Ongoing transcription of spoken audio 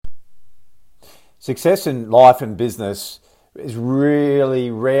Success in life and business is really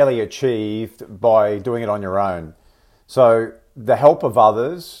rarely achieved by doing it on your own. So the help of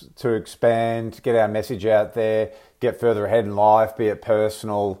others to expand, get our message out there, get further ahead in life, be it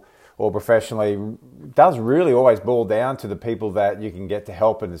personal or professionally, does really always boil down to the people that you can get to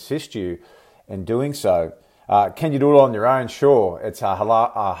help and assist you in doing so. Can you do it on your own? Sure. It's a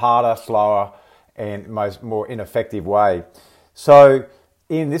harder, slower, and more ineffective way. So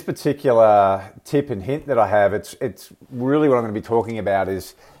in this particular tip and hint that I have, it's really what I'm going to be talking about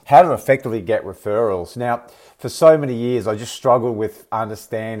is how to effectively get referrals. Now, for so many years, I just struggled with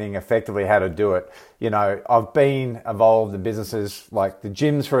understanding effectively how to do it. You know, I've been involved in businesses like the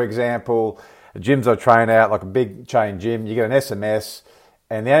gyms, for example. The gyms I train at, like a big chain gym, you get an SMS,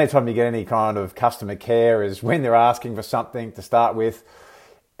 and the only time you get any kind of customer care is when they're asking for something to start with.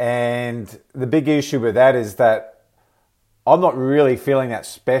 And the big issue with that is that I'm not really feeling that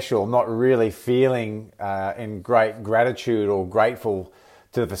special. I'm not really feeling in great gratitude or grateful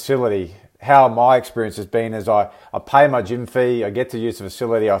to the facility. How my experience has been is I pay my gym fee, I get to use the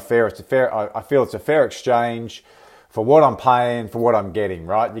facility, I feel it's a fair exchange for what I'm paying, for what I'm getting,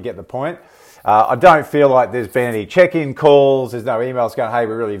 right? You get the point? I don't feel like there's been any check-in calls, there's no emails going, hey,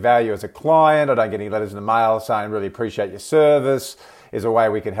 we really value you as a client, I don't get any letters in the mail saying really appreciate your service, is a way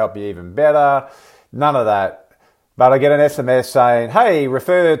we can help you even better, none of that. But I get an SMS saying, hey,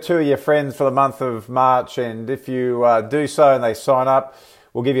 refer two of your friends for the month of March, and if you do so and they sign up,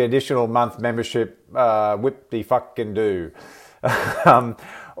 we'll give you additional month membership, whip-de-fucking-do.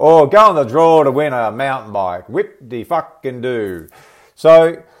 Or go on the draw to win a mountain bike, whip-de-fucking-do.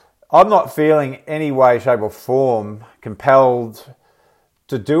 So I'm not feeling any way, shape or form compelled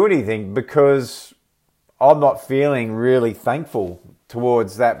to do anything because I'm not feeling really thankful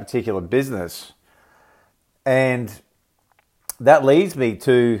towards that particular business. And that leads me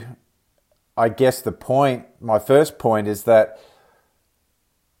to, I guess, my first point is that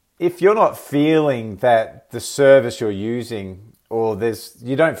if you're not feeling that the service you're using or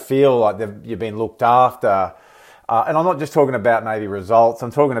you don't feel like you've been looked after, and I'm not just talking about maybe results,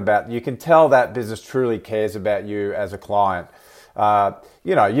 I'm talking about you can tell that business truly cares about you as a client.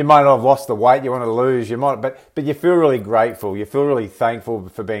 You might not have lost the weight you want to lose, but you feel really grateful. You feel really thankful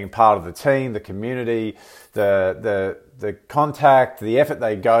for being part of the team, the community, the contact, the effort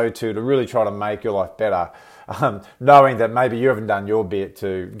they go to really try to make your life better. Knowing that maybe you haven't done your bit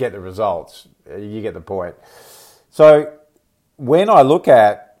to get the results. You get the point. So when I look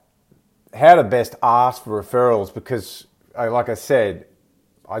at how to best ask for referrals, because like I said,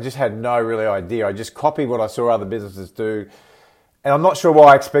 I just had no really idea. I just copied what I saw other businesses do. And I'm not sure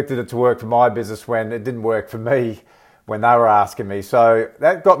why I expected it to work for my business when it didn't work for me when they were asking me. So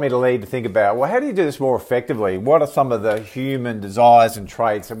that got me to think about, well, how do you do this more effectively? What are some of the human desires and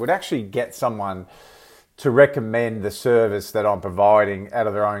traits that would actually get someone to recommend the service that I'm providing out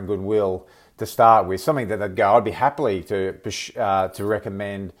of their own goodwill to start with? Something that they'd go, I'd be happily to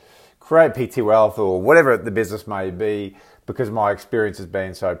recommend Create PT Wealth or whatever the business may be because my experience has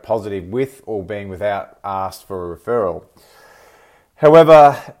been so positive with or being without asked for a referral.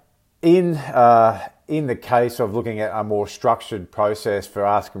 However, in the case of looking at a more structured process for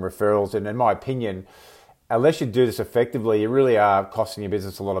asking referrals, and in my opinion, unless you do this effectively, you really are costing your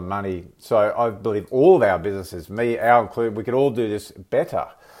business a lot of money. So I believe all of our businesses, our included, we could all do this better.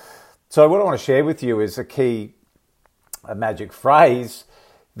 So what I want to share with you is a magic phrase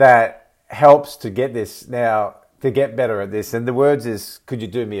that helps to get this now, to get better at this. And the words is, could you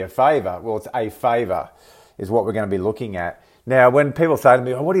do me a favor? Well, it's a favor is what we're going to be looking at. Now, when people say to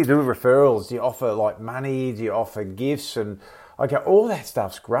me, oh, what do you do with referrals? Do you offer like money? Do you offer gifts? And I go, all that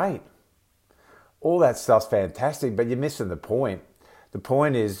stuff's great. All that stuff's fantastic, but you're missing the point. The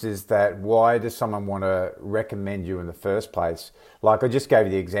point is that why does someone want to recommend you in the first place? Like I just gave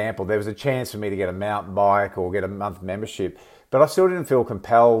you the example. There was a chance for me to get a mountain bike or get a month membership, but I still didn't feel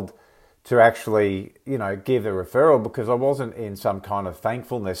compelled to actually, give the referral because I wasn't in some kind of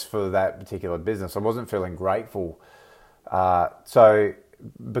thankfulness for that particular business. I wasn't feeling grateful. So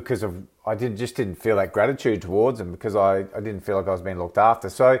because I just didn't feel that gratitude towards them because I didn't feel like I was being looked after.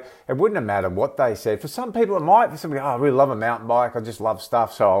 So it wouldn't have mattered what they said. For some people it might. For somebody, I really love a mountain bike. I just love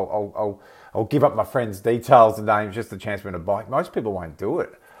stuff. So I'll give up my friend's details and names just the chance to win a bike. Most people won't do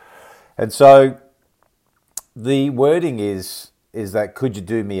it. And so the wording is that could you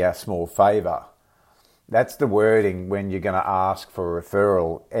do me a small favor? That's the wording when you're going to ask for a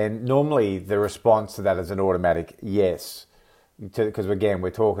referral. And normally the response to that is an automatic yes. Because again,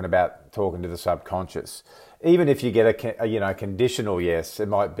 we're talking to the subconscious. Even if you get a conditional yes, it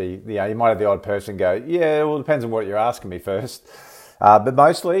might be, you might have the odd person go, yeah, well, it depends on what you're asking me first. But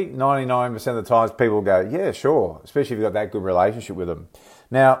mostly, 99% of the times, people go, yeah, sure, especially if you've got that good relationship with them.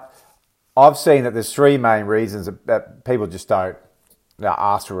 Now, I've seen that there's three main reasons that people just don't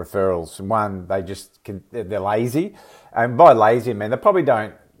ask for referrals. One, they're lazy. And by lazy, I mean they probably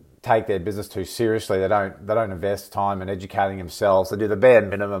don't take their business too seriously. They don't invest time in educating themselves. They do the bare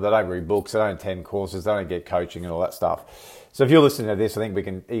minimum. They don't read books. They don't attend courses. They don't get coaching and all that stuff. So if you're listening to this, I think we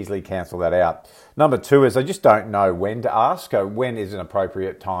can easily cancel that out. Number two is they just don't know when to ask. When is an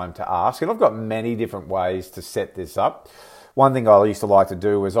appropriate time to ask? And I've got many different ways to set this up. One thing I used to like to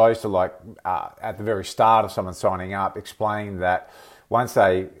do was at the very start of someone signing up, explain that once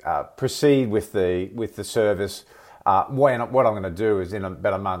they proceed with the service, what I'm going to do is in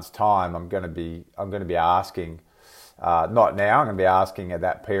about a month's time, I'm going to be asking, not now, I'm going to be asking at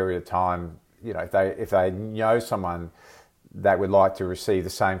that period of time, if they know someone that would like to receive the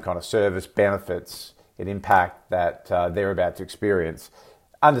same kind of service, benefits, and impact that they're about to experience,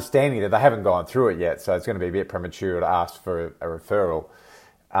 understanding that they haven't gone through it yet, so it's going to be a bit premature to ask for a referral.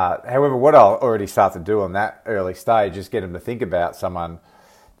 However, what I'll already start to do on that early stage is get them to think about someone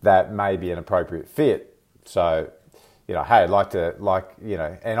that may be an appropriate fit. So, hey, I'd like,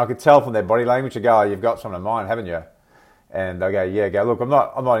 and I could tell from their body language, to go, oh, you've got someone in mind, haven't you? And they go, yeah, look, I'm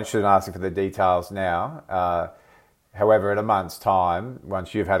not interested in asking for the details now. However, in a month's time,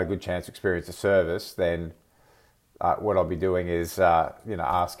 once you've had a good chance to experience the service, then what I'll be doing is,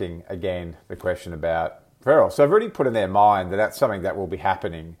 asking again the question about referral. So I've already put in their mind that that's something that will be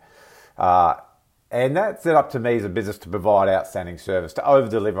happening. And that's it up to me as a business to provide outstanding service, to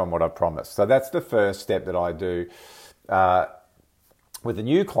over-deliver on what I promised. So that's the first step that I do with a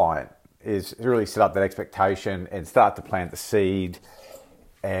new client, is really set up that expectation and start to plant the seed.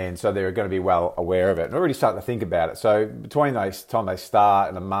 And so they're going to be well aware of it and already start to think about it. So between the time they start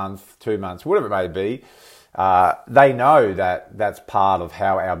in a month, 2 months, whatever it may be, they know that that's part of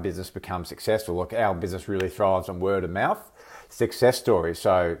how our business becomes successful. Look, our business really thrives on word of mouth success stories.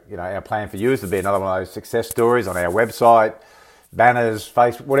 So, our plan for you is to be another one of those success stories on our website, banners,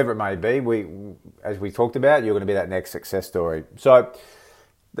 Facebook, whatever it may be. As we talked about, you're going to be that next success story. So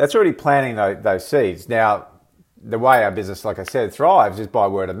that's already planting those seeds. Now, the way our business, like I said, thrives is by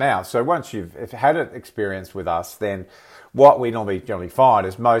word of mouth. So once you've had an experience with us, then what we generally find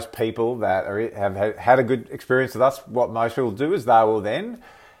is most people that have had a good experience with us, what most people do is they will then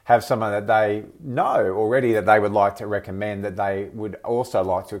have someone that they know already that they would like to recommend, that they would also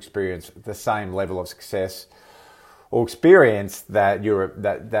like to experience the same level of success or experience that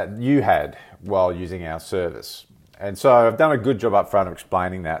you had while using our service. And so I've done a good job up front of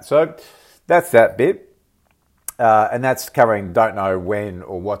explaining that. So that's that bit. And that's covering don't know when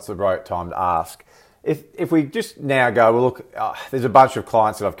or what's the right time to ask. If we just now go, well, look, there's a bunch of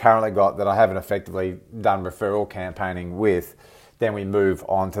clients that I've currently got that I haven't effectively done referral campaigning with, then we move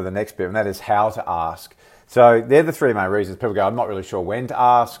on to the next bit, and that is how to ask. So they're the three main reasons. People go, I'm not really sure when to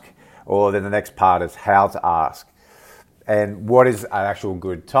ask, or then the next part is how to ask. And what is an actual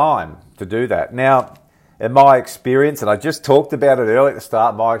good time to do that? Now, in my experience, and I just talked about it earlier at the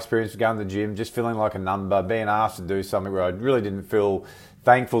start, my experience of going to the gym, just feeling like a number, being asked to do something where I really didn't feel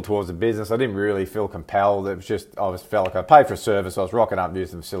thankful towards the business. I didn't really feel compelled. It was just, I just felt like I paid for a service. I was rocking up,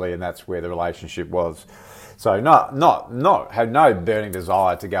 using the facility, and that's where the relationship was. So had no burning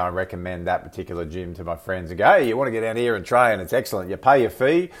desire to go and recommend that particular gym to my friends and go, hey, you want to get out here and train? It's excellent. You pay your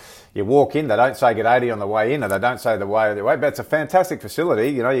fee, you walk in, they don't say good 80 on the way in, and they don't say the way, but it's a fantastic facility.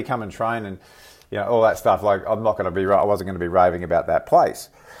 You come and train and, all that stuff. Like, I wasn't going to be raving about that place.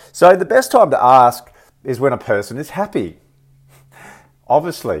 So the best time to ask is when a person is happy,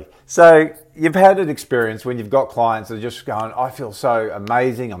 obviously. So you've had an experience when you've got clients that are just going, I feel so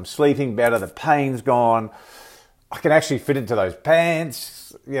amazing. I'm sleeping better. The pain's gone. I can actually fit into those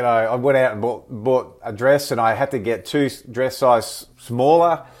pants. I went out and bought a dress and I had to get 2 dress size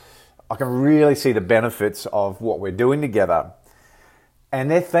smaller. I can really see the benefits of what we're doing together. And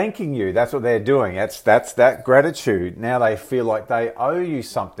they're thanking you. That's what they're doing. That's that gratitude. Now they feel like they owe you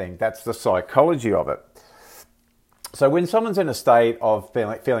something. That's the psychology of it. So when someone's in a state of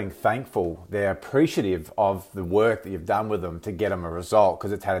feeling thankful, they're appreciative of the work that you've done with them to get them a result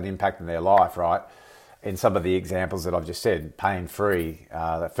because it's had an impact in their life, right? In some of the examples that I've just said, pain-free,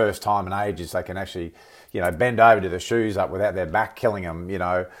 the first time in ages, they can actually, bend over to the shoes up without their back killing them,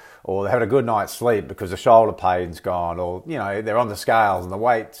 or they're having a good night's sleep because the shoulder pain's gone, or, they're on the scales and the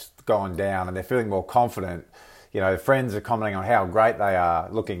weight's gone down and they're feeling more confident. Friends are commenting on how great they are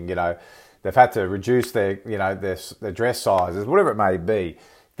looking, they've had to reduce their dress sizes, whatever it may be.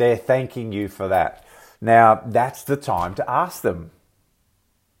 They're thanking you for that. Now, that's the time to ask them.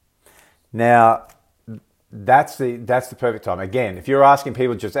 Now, that's the perfect time. Again, if you're asking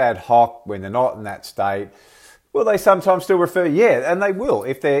people just ad hoc when they're not in that state, will they sometimes still refer? Yeah, and they will.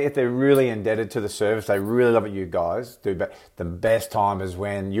 If they're really indebted to the service, they really love what you guys do. But the best time is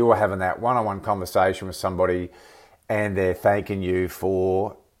when you're having that one-on-one conversation with somebody and they're thanking you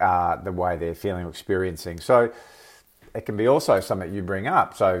for the way they're feeling or experiencing. So it can be also something you bring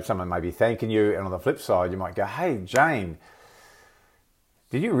up. So someone may be thanking you, and on the flip side, you might go, hey, Jane,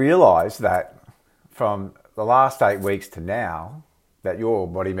 did you realise that from the last 8 weeks to now, that your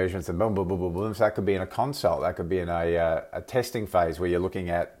body measurements are boom, boom, boom, boom, boom. So that could be in a consult. That could be in a testing phase where you're looking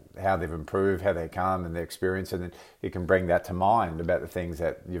at how they've improved, how they come and their experience, and then you can bring that to mind about the things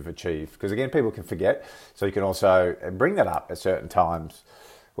that you've achieved. Because again, people can forget. So you can also bring that up at certain times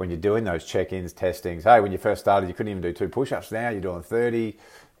when you're doing those check-ins, testings. Hey, when you first started, you couldn't even do 2 push-ups. Now you're doing 30.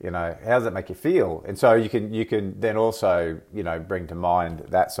 How does that make you feel? And so you can then also, bring to mind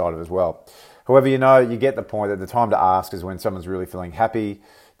that side of it as well. However, you get the point that the time to ask is when someone's really feeling happy,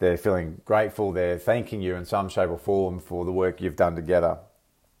 they're feeling grateful, they're thanking you in some shape or form for the work you've done together.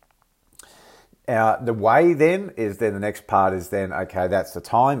 The way then is then the next part is then, okay, that's the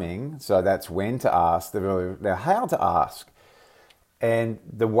timing. So that's when to ask. Now, how to ask. And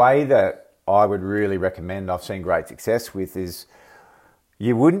the way that I would really recommend, I've seen great success with, is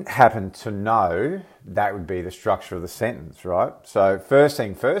you wouldn't happen to know that would be the structure of the sentence, right? So first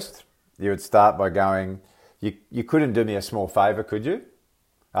thing first, you would start by going, you couldn't do me a small favour, could you?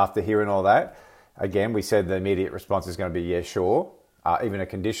 After hearing all that. Again, we said the immediate response is going to be, yeah, sure. Even a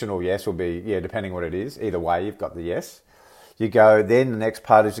conditional yes will be, yeah, depending what it is. Either way, you've got the yes. You go, then the next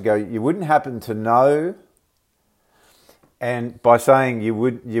part is to go, you wouldn't happen to know. And by saying you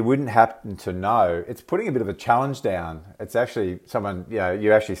wouldn't happen to know, it's putting a bit of a challenge down. It's actually someone,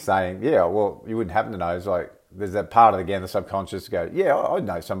 you're actually saying, yeah, well, you wouldn't happen to know. It's like, there's that part of, again, the subconscious go, yeah, I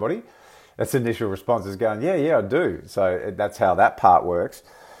know somebody. That's the initial response is going, yeah, I do. So that's how that part works.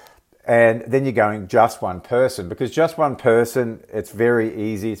 And then you're going just one person, because just one person, it's very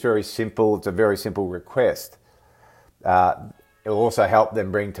easy, it's very simple, it's a very simple request. It'll also help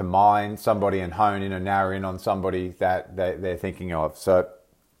them bring to mind somebody and hone in and narrow in on somebody that they're thinking of. So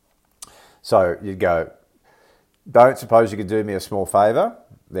you go, don't suppose you could do me a small favour?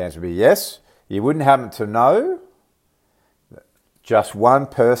 The answer would be yes. You wouldn't happen to know, just one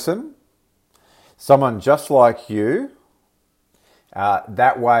person, someone just like you.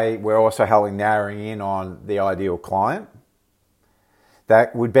 That way we're also helping narrowing in on the ideal client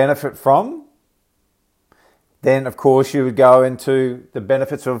that would benefit from. Then, of course, you would go into the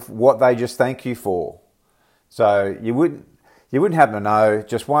benefits of what they just thank you for. So you wouldn't happen to know,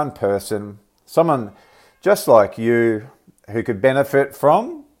 just one person, someone just like you who could benefit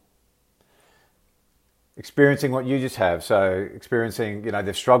from experiencing what you just have. So experiencing,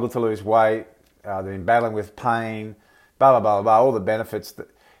 they've struggled to lose weight, they've been battling with pain, blah, blah, blah, blah, all the benefits.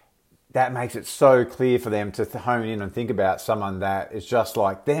 That makes it so clear for them to hone in and think about someone that is just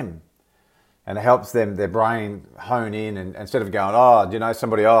like them. And it helps them, their brain hone in, and instead of going, oh, do you know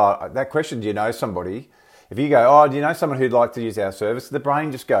somebody? Oh, that question, do you know somebody? If you go, oh, do you know someone who'd like to use our service? The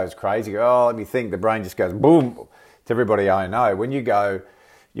brain just goes crazy. Oh, let me think. The brain just goes boom to everybody I know. When you go,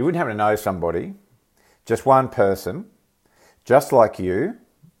 you wouldn't happen to know somebody, just one person, just like you,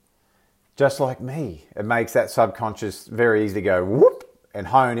 just like me. It makes that subconscious very easy to go whoop and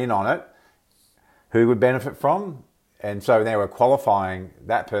hone in on it. Who would benefit from? And so now we're qualifying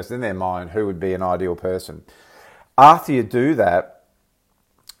that person in their mind who would be an ideal person. After you do that,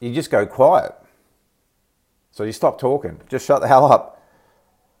 you just go quiet. So you stop talking. Just shut the hell up.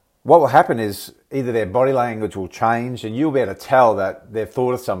 What will happen is either their body language will change and you'll be able to tell that they've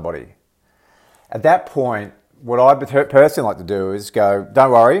thought of somebody. At that point, what I personally like to do is go,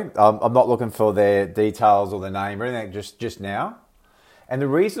 don't worry, I'm not looking for their details or their name or anything just now. And the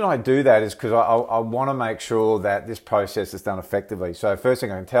reason I do that is because I want to make sure that this process is done effectively. So first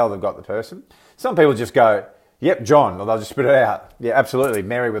thing I can tell, they've got the person. Some people just go, yep, John, or they'll just spit it out. Yeah, absolutely.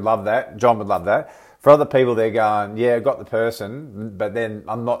 Mary would love that. John would love that. For other people, they're going, yeah, I've got the person, but then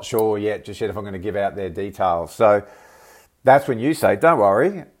I'm not sure just yet if I'm going to give out their details. So that's when you say, don't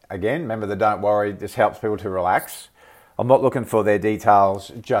worry. Again, remember the don't worry, this helps people to relax. I'm not looking for their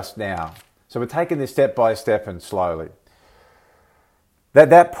details just now. So we're taking this step by step and slowly. At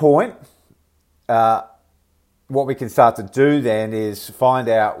that point, what we can start to do then is find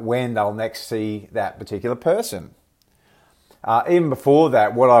out when they'll next see that particular person. Even before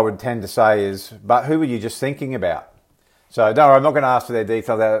that, what I would tend to say is, but who were you just thinking about? So don't worry, I'm not going to ask for their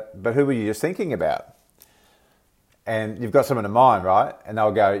details, but who were you just thinking about? And you've got someone in mind, right? And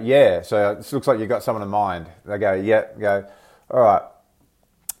they'll go, yeah. So it looks like you've got someone in mind. They go, yeah. Go, all right.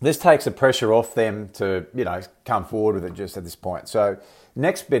 This takes the pressure off them to, come forward with it just at this point. So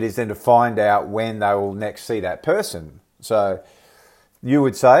next bit is then to find out when they will next see that person. So you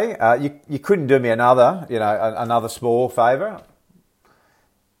would say, you couldn't do me another small favour.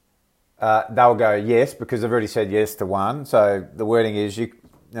 They'll go yes, because they've already said yes to one. So the wording is,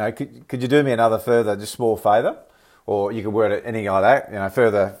 could you do me another further, just small favour? Or you could word it anything like that,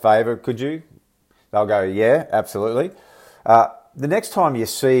 further favour, could you? They'll go, yeah, absolutely. The next time you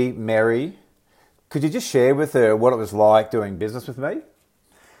see Mary, could you just share with her what it was like doing business with me?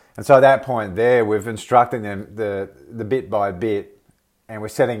 And so at that point there, we've instructed them the bit by bit, and we're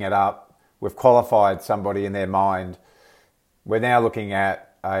setting it up. We've qualified somebody in their mind. We're now looking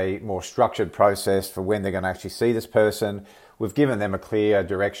at a more structured process for when they're going to actually see this person. We've given them a clear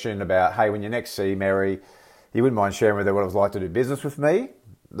direction about, hey, when you next see Mary, you wouldn't mind sharing with her what it was like to do business with me?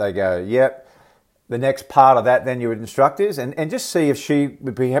 They go, yep. The next part of that then you would instruct is, and just see if she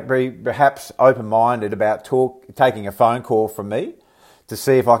would be perhaps open-minded about taking a phone call from me to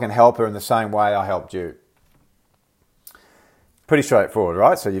see if I can help her in the same way I helped you. Pretty straightforward,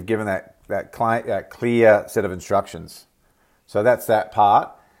 right? So you've given that clear set of instructions. So that's that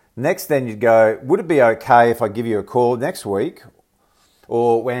part. Next then you'd go, would it be okay if I give you a call next week,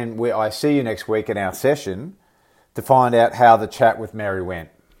 or when I see you next week in our session, to find out how the chat with Mary went?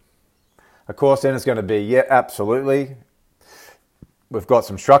 Of course, then it's going to be, yeah, absolutely. We've got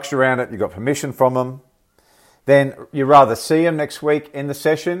some structure around it. You've got permission from them. Then you rather see them next week in the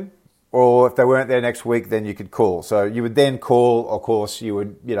session, or if they weren't there next week, then you could call. So you would then call, of course, you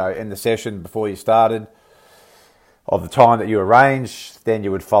would, in the session before you started, of the time that you arranged, then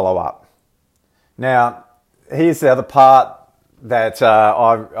you would follow up. Now, here's the other part that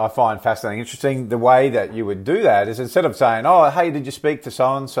I find fascinating, interesting. The way that you would do that is, instead of saying, oh, hey, did you speak to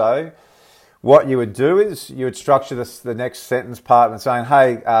so-and-so? What you would do is you would structure the next sentence part and saying,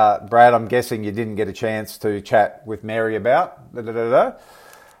 hey, Brad, I'm guessing you didn't get a chance to chat with Mary about da-da-da-da.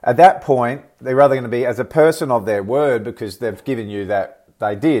 At that point, they're rather going to be as a person of their word, because they've given you that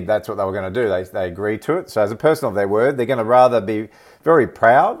they did. That's what they were going to do. They agreed to it. So as a person of their word, they're going to rather be very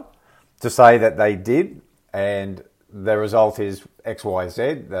proud to say that they did, and the result is X, Y,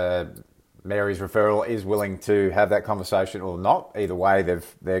 Z. Mary's referral is willing to have that conversation or not. Either way,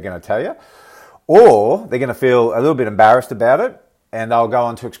 they're going to tell you. Or they're going to feel a little bit embarrassed about it, and they'll go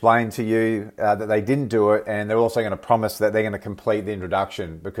on to explain to you that they didn't do it, and they're also going to promise that they're going to complete the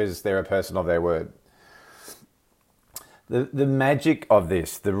introduction because they're a person of their word. The magic of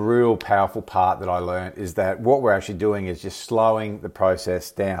this, the real powerful part that I learned, is that what we're actually doing is just slowing the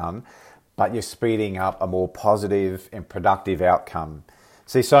process down, but you're speeding up a more positive and productive outcome.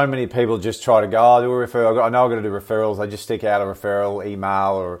 See, so many people just try to go, oh, do a referral. I know I've got to do referrals. They just stick out a referral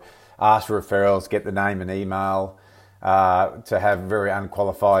email or ask for referrals, get the name and email, to have very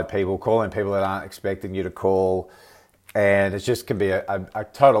unqualified people, calling people that aren't expecting you to call. And it just can be a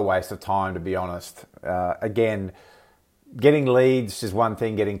total waste of time, to be honest. Again, getting leads is one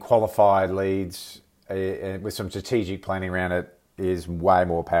thing. Getting qualified leads with some strategic planning around it is way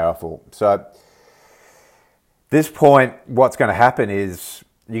more powerful. So this point, what's going to happen is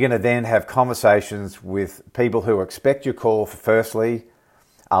you're going to then have conversations with people who expect your call, firstly,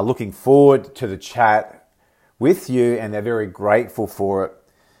 are looking forward to the chat with you, and they're very grateful for it.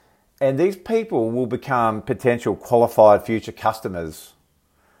 And these people will become potential qualified future customers.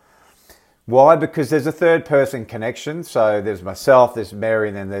 Why? Because there's a third person connection. So there's myself, there's Mary,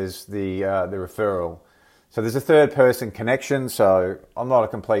 and then there's the referral. So there's a third person connection. So I'm not a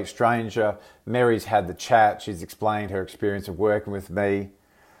complete stranger. Mary's had the chat. She's explained her experience of working with me.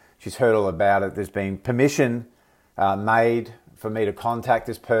 She's heard all about it. There's been permission made for me to contact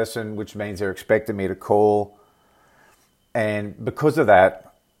this person, which means they're expecting me to call. And because of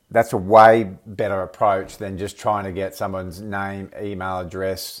that, that's a way better approach than just trying to get someone's name, email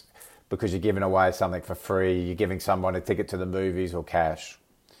address, because you're giving away something for free. You're giving someone a ticket to the movies or cash.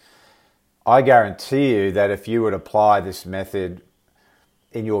 I guarantee you that if you would apply this method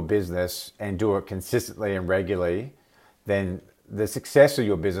in your business and do it consistently and regularly, then the success of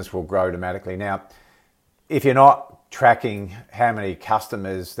your business will grow dramatically. Now, if you're not tracking how many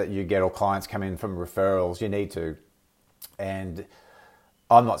customers that you get or clients come in from referrals, you need to. And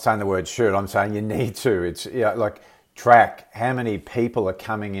I'm not saying the word should, I'm saying you need to. It's like track how many people are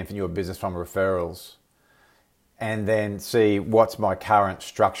coming in from your business from referrals, and then see what's my current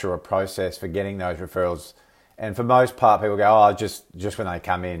structure or process for getting those referrals. And for most part, people go, oh, just when they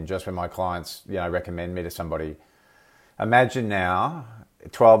come in, just when my clients, recommend me to somebody. Imagine now,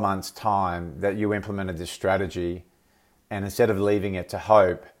 12 months time, that you implemented this strategy, and instead of leaving it to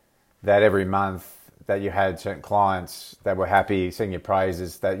hope that every month that you had certain clients that were happy, singing your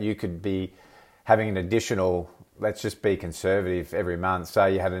praises, that you could be having an additional, let's just be conservative, every month.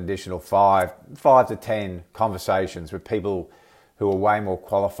 Say you had an additional five to 10 conversations with people who are way more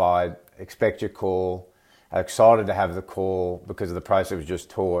qualified, expect your call, are excited to have the call because of the process was just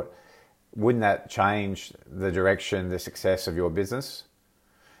taught. Wouldn't that change the direction, the success of your business?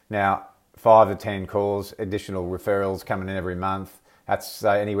 Now, 5 to 10 calls, additional referrals coming in every month. That's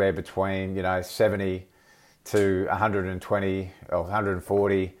anywhere between 70 to 120 or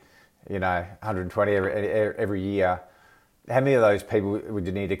 140, 120 every year. How many of those people would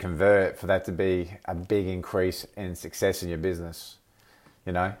you need to convert for that to be a big increase in success in your business?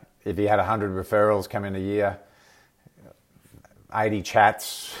 If you had 100 referrals come in a year, 80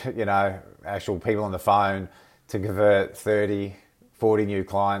 chats, actual people on the phone to convert 30, 40 new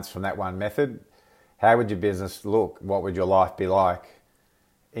clients from that one method, how would your business look? What would your life be like?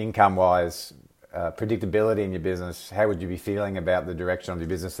 Income-wise, predictability in your business, how would you be feeling about the direction of your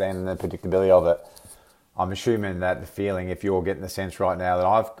business then and the predictability of it? I'm assuming that the feeling, if you're getting the sense right now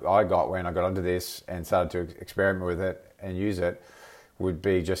that I got when I got onto this and started to experiment with it and use it, would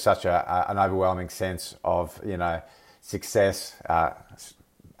be just such an overwhelming sense of, success,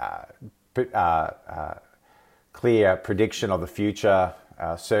 clear prediction of the future,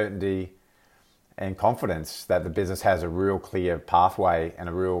 certainty, and confidence that the business has a real clear pathway and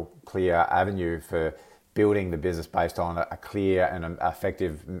a real clear avenue for building the business based on a clear and an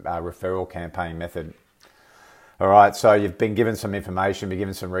effective referral campaign method. All right, so you've been given some information, been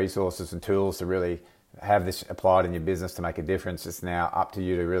given some resources and tools to really have this applied in your business to make a difference. It's now up to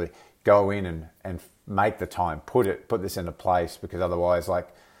you to really go in and make the time, put this into place, because otherwise, like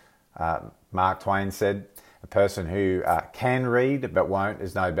Mark Twain said, a person who can read but won't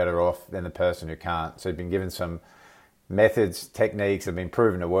is no better off than the person who can't. So you've been given some methods, techniques that have been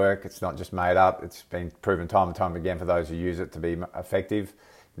proven to work. It's not just made up. It's been proven time and time again for those who use it to be effective.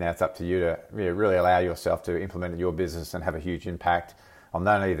 Now it's up to you to really allow yourself to implement it in your business and have a huge impact on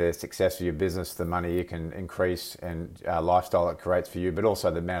not only the success of your business, the money you can increase and lifestyle it creates for you, but also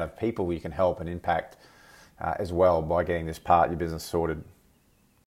the amount of people you can help and impact as well by getting this part of your business sorted.